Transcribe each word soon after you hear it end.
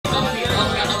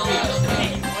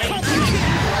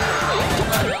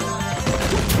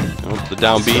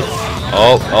down B.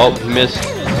 Oh, he missed.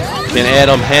 Can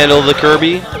Adam handle the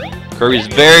Kirby? Kirby's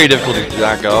very difficult to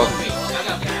knock out.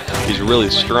 He's really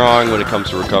strong when it comes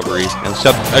to recovery. And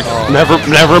except,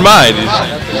 never mind.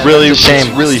 He's really,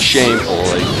 really shameful.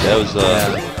 Like that was.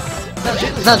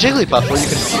 It's not Jigglypuff where you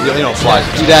can, fly.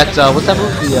 Do that. What's that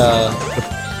move?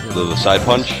 The side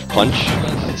punch.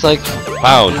 It's like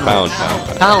pound.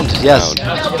 Yes,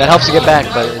 that helps you get back,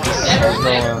 but it just, there's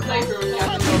no.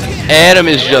 Adam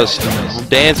is just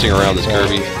dancing around this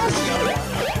Kirby.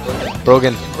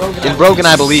 Brogun. In Brogun,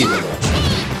 I believe.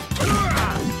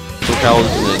 SoCal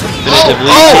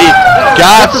definitively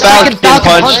got Falcon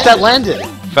punch that landed.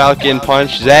 Falcon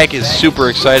punch. Zack is super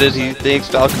excited. He thinks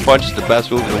Falcon punch is the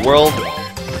best move in the world.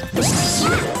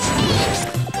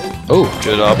 Oh,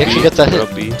 good up B. Actually gets that hit.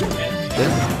 Up B.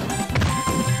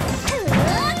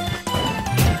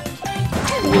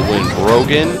 Who will win?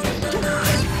 Brogun.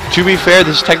 To be fair,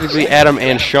 this is technically Adam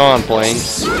and Sean playing.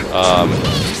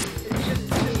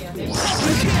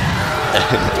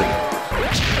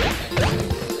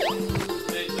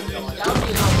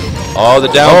 Oh, the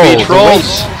down B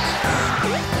trolls.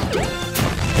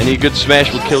 Any good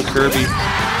smash would kill Kirby.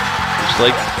 Just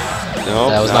like, no.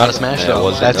 That was not a smash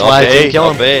though. That's why I didn't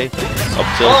kill him. Up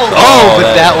tilt. Oh,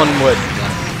 but that one would.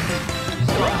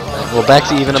 Well, back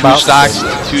to even about.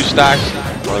 Two stocks.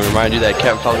 I want to remind you that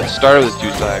Captain Falcon started with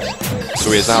 2 stocks, so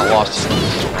he has not lost.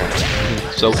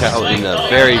 SoCal in a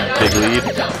very big lead.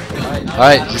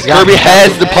 Alright, Kirby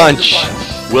has the punch.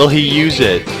 Will he use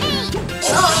it?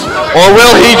 Or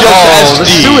will he just SD? The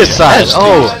suicide. SD.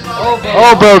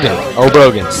 Oh, Brogun. Oh,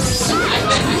 Brogun.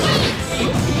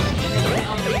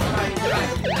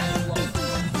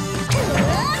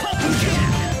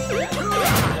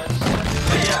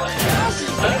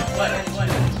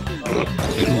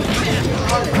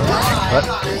 What?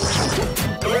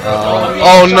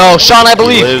 Oh no, Sean, I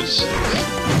believe.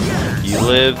 He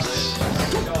lives.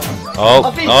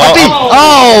 Oh,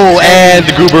 and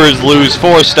the Goobers lose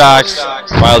 4 stocks,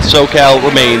 while SoCal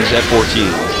remains at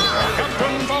 14.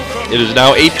 It is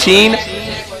now 18,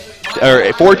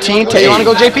 or 14 to 8. You want to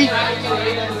go, JP?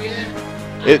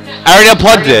 I already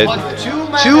unplugged it.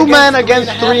 2 men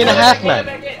against 3.5 men.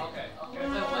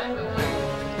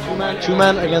 2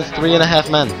 men against 3.5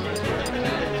 men.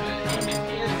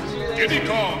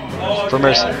 For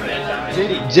Mercy.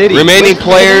 Remaining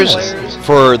players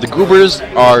for the Goobers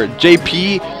are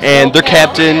JayPea and their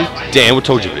captain, Dan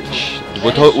Wojtowicz.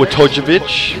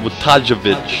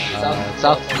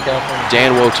 South California.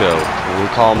 Dan Woto, we'll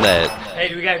call him that.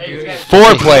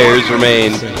 4 players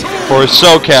remain for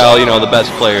SoCal, the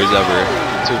best players ever.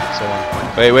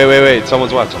 2, Wait,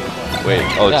 someone's watching. Wait,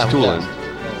 it's Tulin.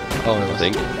 Oh, I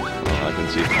think. I can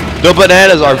see. The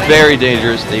bananas are very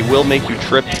dangerous. They will make you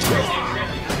trip.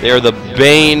 They are the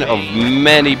bane of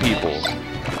many people.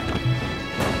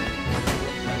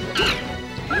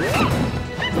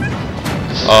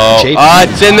 Oh,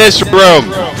 it's in this room.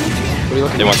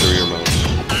 They want the remote.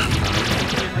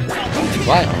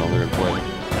 Why? I don't know, they're gonna play.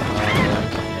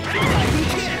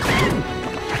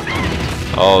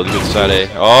 Oh, the good side A.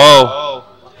 Oh!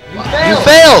 You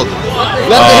failed!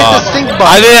 You have to hit the stink button.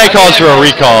 I think that calls for a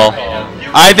recall.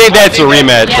 I think that's a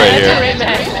rematch right here.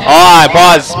 Alright,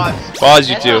 pause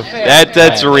you two.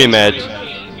 That's a rematch.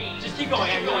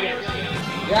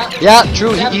 Yeah,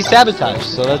 true. He sabotaged,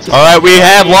 so that's. All right, we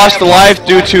have lost a life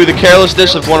due to the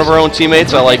carelessness of one of our own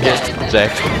teammates. I like it,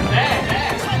 Zack.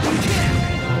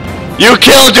 You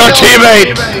killed your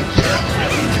teammate.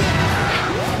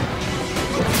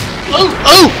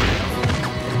 Oh!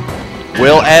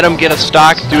 Will Adam get a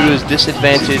stock due to his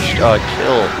disadvantaged kill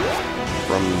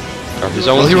from his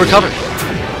own? Will he recover?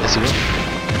 Yes, he will.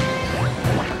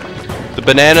 The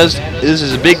bananas. This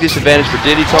is a big disadvantage for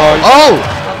Diddy Kong. Oh!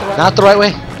 Not the right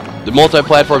way. The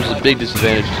multi-platform is a big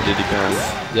disadvantage to Diddy Kong.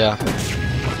 Yeah.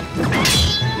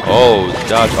 Oh,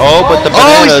 dodge. Oh, but the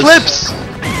bananas. Oh, he slips.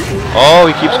 Oh,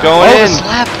 he keeps going in.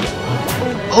 Slap.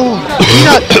 Oh,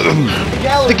 peanut.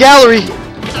 The gallery.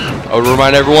 I would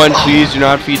remind everyone, please do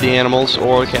not feed the animals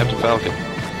or Captain Falcon.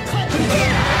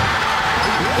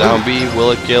 Down B,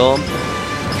 will it kill him?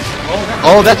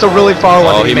 Oh, that's a really far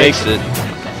one. Oh, he makes it.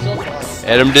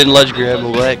 Adam didn't ledge grab,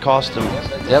 will that cost him?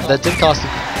 Yep, that did cost him.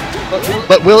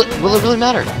 But will it really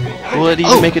matter? Will it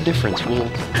even make a difference?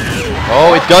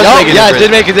 Oh, it does make a difference. Yeah, it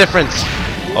did make a difference.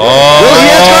 Oh! Will he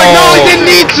answer? No, he didn't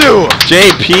need to!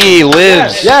 JayPea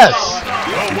lives! Yes!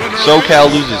 SoCal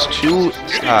loses 2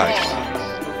 stocks.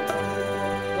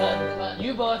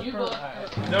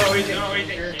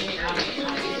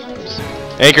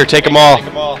 Anchor, take them all.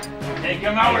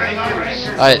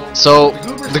 Alright, so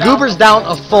the Goobers down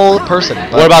a full person.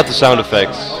 What about the sound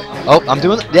effects? Oh, I'm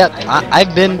doing it. Yeah,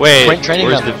 I've been training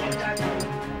where's them.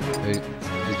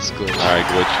 It's good. Alright,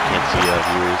 glitch. Can't see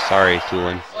viewers. Sorry,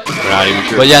 Toolin. We're not even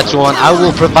sure. But yeah, Toolin, I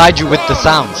will provide you with the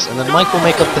sounds, and then Mike will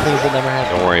make up the things that never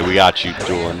happen. Don't worry, we got you,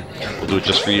 Toolin. We'll do it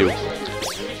just for you.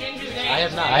 I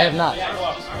have not.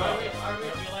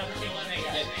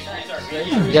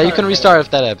 Yeah, you can restart if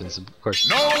that happens, of course.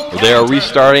 They are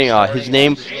restarting. His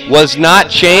name was not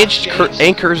changed.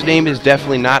 Anchor's name is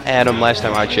definitely not Adam. Last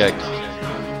time I checked.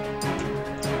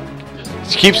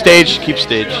 Keep stage. Keep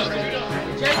stage.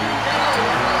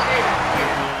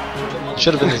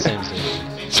 Should have been the same stage.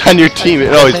 It's on your team.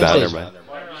 Oh, he's not. Never mind.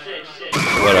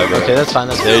 Whatever. Okay, that's fine.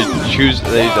 That's They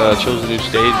chose a new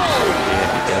stage.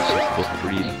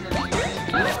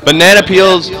 Banana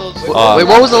peels. Wait,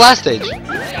 what was the last stage?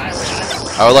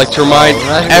 I would like to remind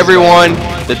everyone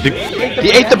that he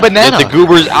ate the banana. That the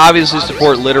Goobers obviously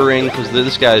support littering because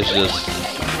this guy's just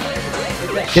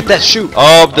get that shoot.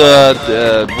 Oh,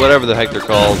 the whatever the heck they're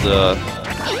called,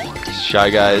 shy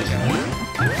guys.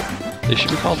 They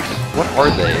should be called. What are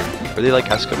they? Are they like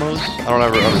Eskimos? I don't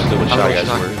ever understand what shy guys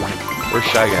were. We're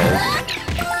shy guys.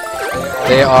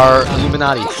 They are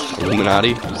Illuminati.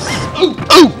 Illuminati. Ooh!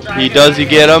 He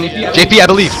get him? JayPea, I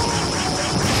believe.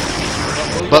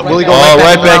 But will he go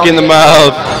right back in the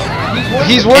mouth.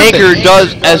 He's worth Anchor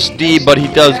does SD, but he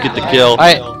does get the kill.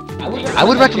 I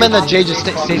would recommend that Jay just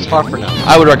stays far for now.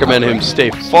 I would recommend him stay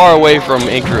far away from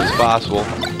Anchor as possible.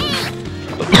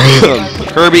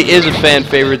 Kirby is a fan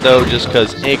favorite though, just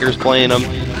because Anchor's playing him.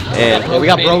 And we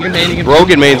got Brogun maining.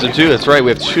 Brogun mains him too. That's right.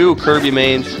 We have 2 Kirby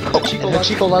mains. And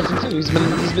Chico loves him too. He's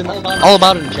been all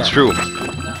about it in chat. It's true.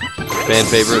 Fan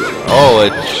favorite. Oh,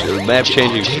 map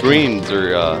changing screens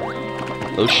or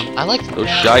I like those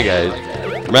shy guys.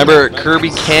 Remember, Kirby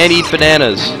can eat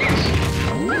bananas.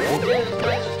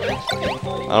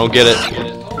 I don't get it.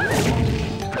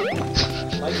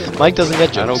 Mike doesn't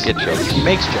get jokes. I don't get jokes. He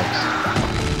makes jokes.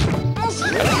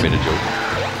 I made a joke.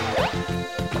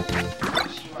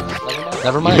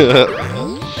 Never mind.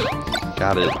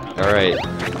 Got it. Alright.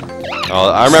 Oh,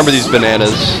 I remember these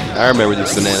bananas.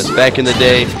 Back in the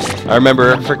day, I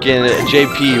remember freaking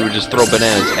JayPea would just throw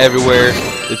bananas everywhere.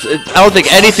 I don't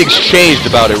think anything's changed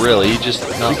about it, really. He just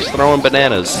keeps throwing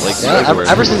bananas. Like,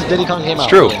 ever since Diddy Kong came out. It's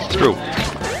true. It's true.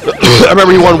 I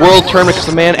remember he won World Tournament because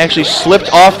the man actually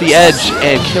slipped off the edge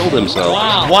and killed himself.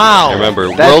 Wow. I remember.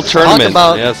 World Tournament.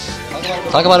 Yes.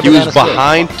 Talk about he was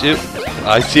behind too.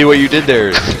 I see what you did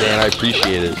there, man. I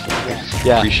appreciate it.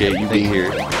 Yeah. Appreciate you being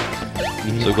here.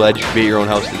 So glad you could be at your own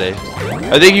house today.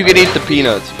 I think you can eat the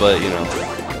peanuts, but you know.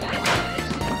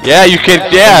 Yeah, you can.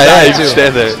 Yeah, you can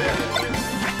stand there.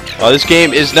 Oh, this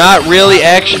game is not really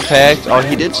action-packed. Oh,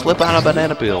 he did slip on a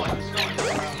banana peel.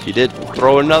 He did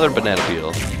throw another banana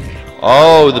peel.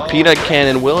 Oh, the peanut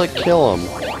cannon. Will it kill him?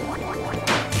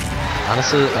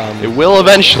 Honestly, it will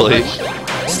eventually.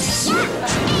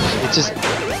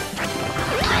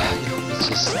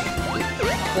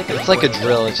 It's like a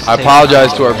drill. I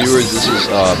apologize to our viewers. This is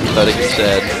pathetic and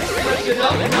sad.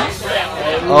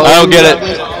 Oh, I don't get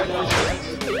it.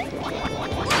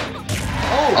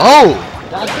 Oh!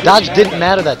 Dodge didn't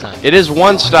matter that time. It is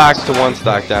 1 stock to 1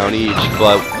 stock down each,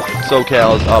 but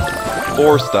SoCal is up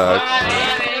 4 stocks.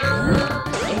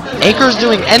 Anchor's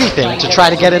doing anything to try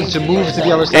to get him to move to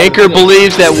the other side. Anchor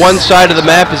believes that one side of the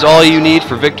map is all you need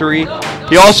for victory.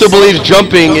 He also believes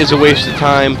jumping is a waste of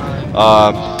time.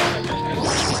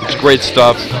 It's great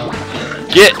stuff.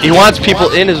 He wants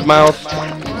people in his mouth.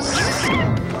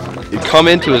 You come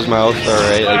into his mouth,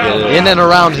 alright, I get it. In and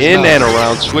around his mouth. and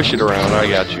around, swish it around, I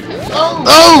got you.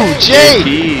 Oh, Jay!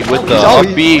 JayPea with the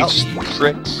upbeat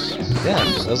tricks. Yeah,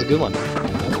 that was a good one.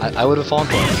 I would have fallen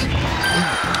for it.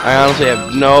 I honestly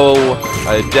have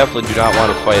I definitely do not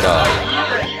want to fight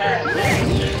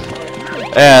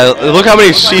Yeah, look how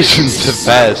many seasons have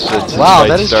passed since wow,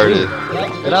 the fight started.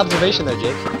 True. Good observation there,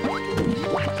 Jake.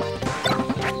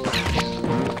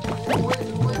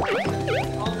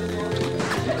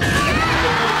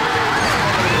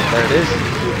 There it is.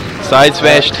 Side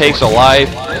smash takes a life.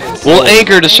 Will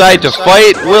Anchor decide to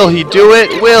fight? Will he do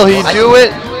it? Will he do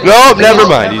it? Nope, never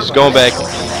mind. He's going back.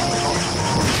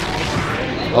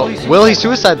 Oh, will he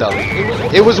suicide though?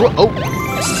 It was. Oh,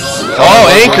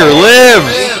 Anchor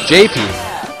lives. JayPea.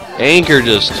 Anchor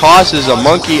just tosses a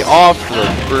monkey off the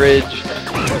bridge.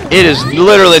 It is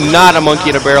literally not a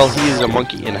monkey in a barrel. He is a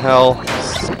monkey in hell.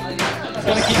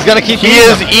 He's gonna keep. He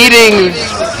is eating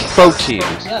protein.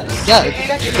 Yeah,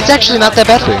 it's actually not that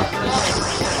bad for you.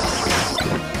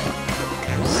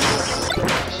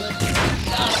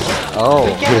 Oh,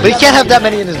 but he can't have that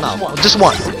many in his mouth. Just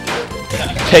 1.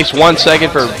 Takes 1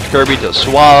 second for Kirby to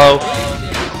swallow.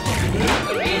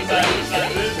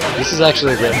 This is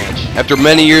actually a great match. After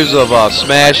many years of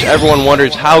Smash, everyone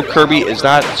wonders how Kirby is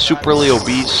not superly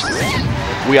obese.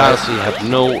 We honestly have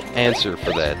no answer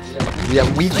for that. Yeah,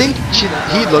 we think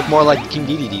he'd look more like King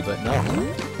DDD, but no.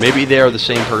 Maybe they are the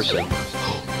same person.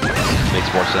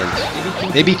 Makes more sense.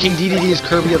 Maybe King DDD is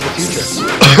Kirby of the future.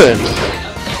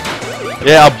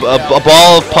 Yeah, a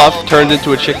ball of puff turned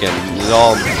into a chicken. It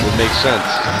all would make sense.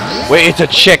 Wait, it's a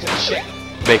chick.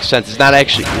 Makes sense. It's not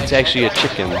actually. It's actually a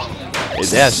chicken.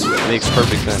 Yes, it makes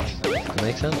perfect sense.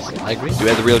 Makes sense. I agree. You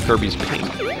had the real Kirby's pink.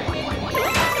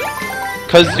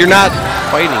 Cause you're not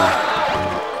fighting.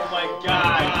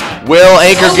 Will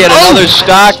Anchor get another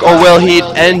stock, or will he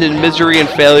end in misery and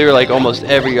failure like almost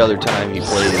every other time he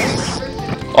plays?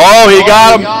 Oh, he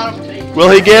got him! Will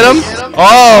he get him?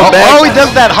 Oh, he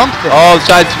does that hump thing. Oh,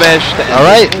 side smash.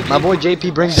 Alright, my boy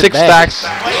JP brings 6 it back. stacks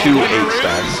to 8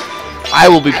 stacks. I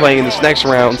will be playing in this next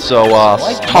round, so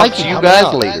talk to you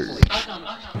guys later.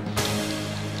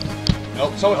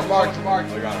 Nope, so it's Mark.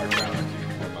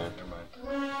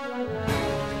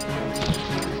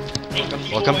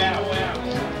 Welcome.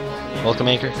 Welcome,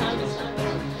 Anchor.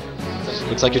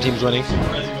 Looks like your team's winning.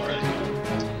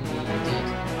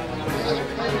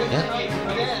 Yeah.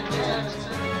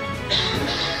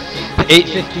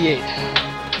 8:58.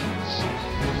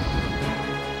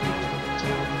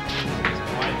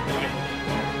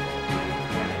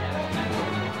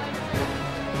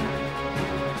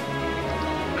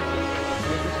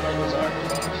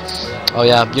 Oh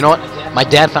yeah, you know what? My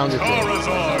dad found it today.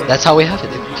 That's how we have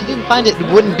it. If he didn't find it, it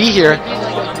wouldn't be here.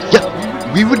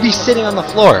 Yeah, we would be sitting on the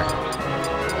floor.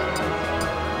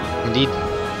 Indeed,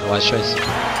 a wise choice.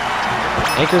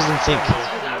 Anchor's in sync.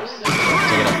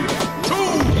 Take it up.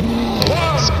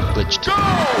 Oh, it's glitched.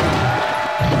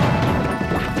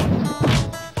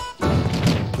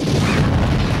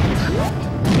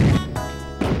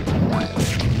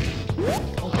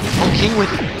 Oh, King with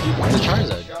the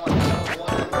Charizard.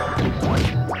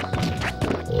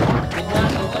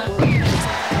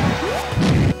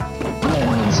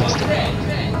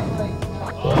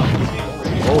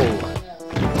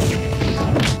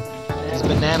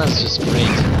 Banana's just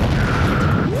great.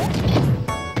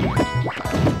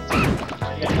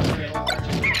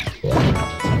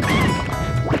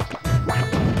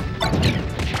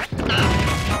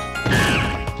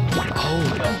 Oh,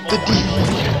 the D.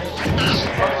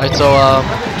 Alright, so,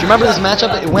 do you remember this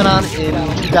matchup? It went on in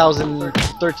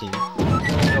 2013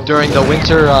 during the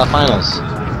winter finals.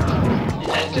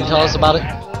 Can you tell us about it?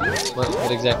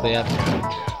 What exactly happened?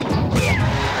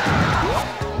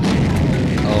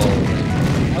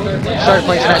 Started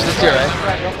playing Smash this year, right?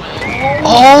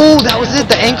 Oh, that was it,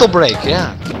 the ankle break,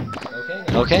 yeah.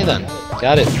 Okay then,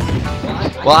 got it.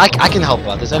 Well, I can help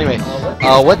about this anyway.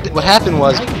 What happened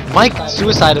was Mike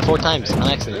suicided 4 times on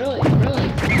accident.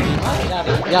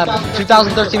 Yeah,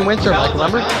 2013 winter, Mike,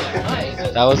 remember?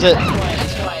 That was it.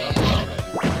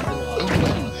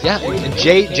 Yeah, and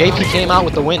JP came out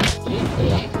with the win.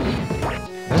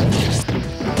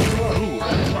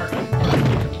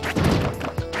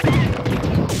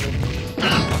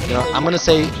 You know, I'm gonna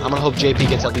hope JP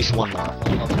gets at least 1 more.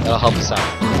 That'll help us out.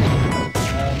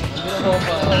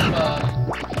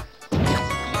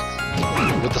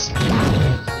 With the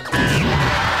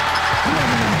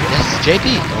yes, JP,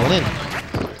 going in.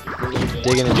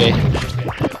 Digging in, Jay.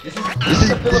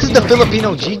 This is the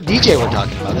Filipino DJ we're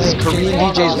talking about. This is Korean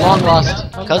DJ's long lost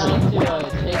cousin.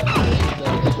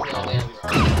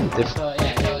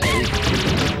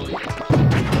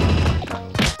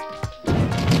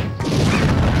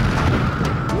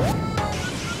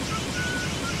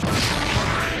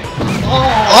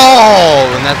 Oh,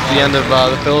 and that's the end of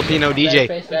the Filipino DJ.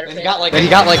 And he got like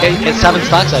 7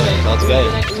 stocks, I think. That's good.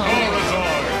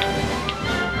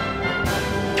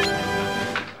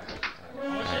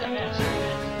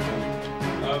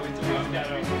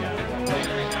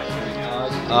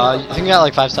 I think you got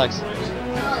like 5 stocks.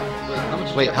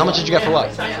 Wait, how much did you get for what?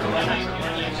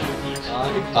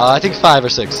 I think 5 or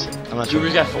 6. I'm not sure.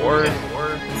 Goobers got 4.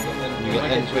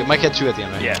 And we might get 2 at the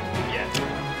end, right? Yeah.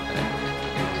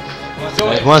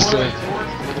 It wants to.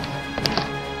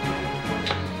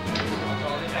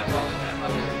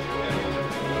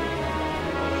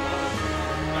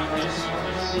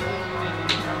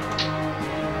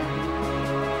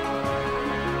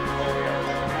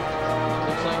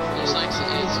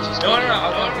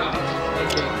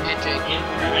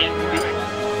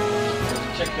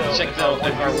 No. Check if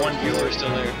our 1 viewer is still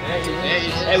there.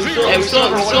 Hey, we still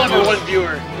have our 1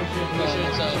 viewer.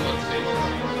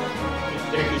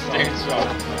 Staying strong.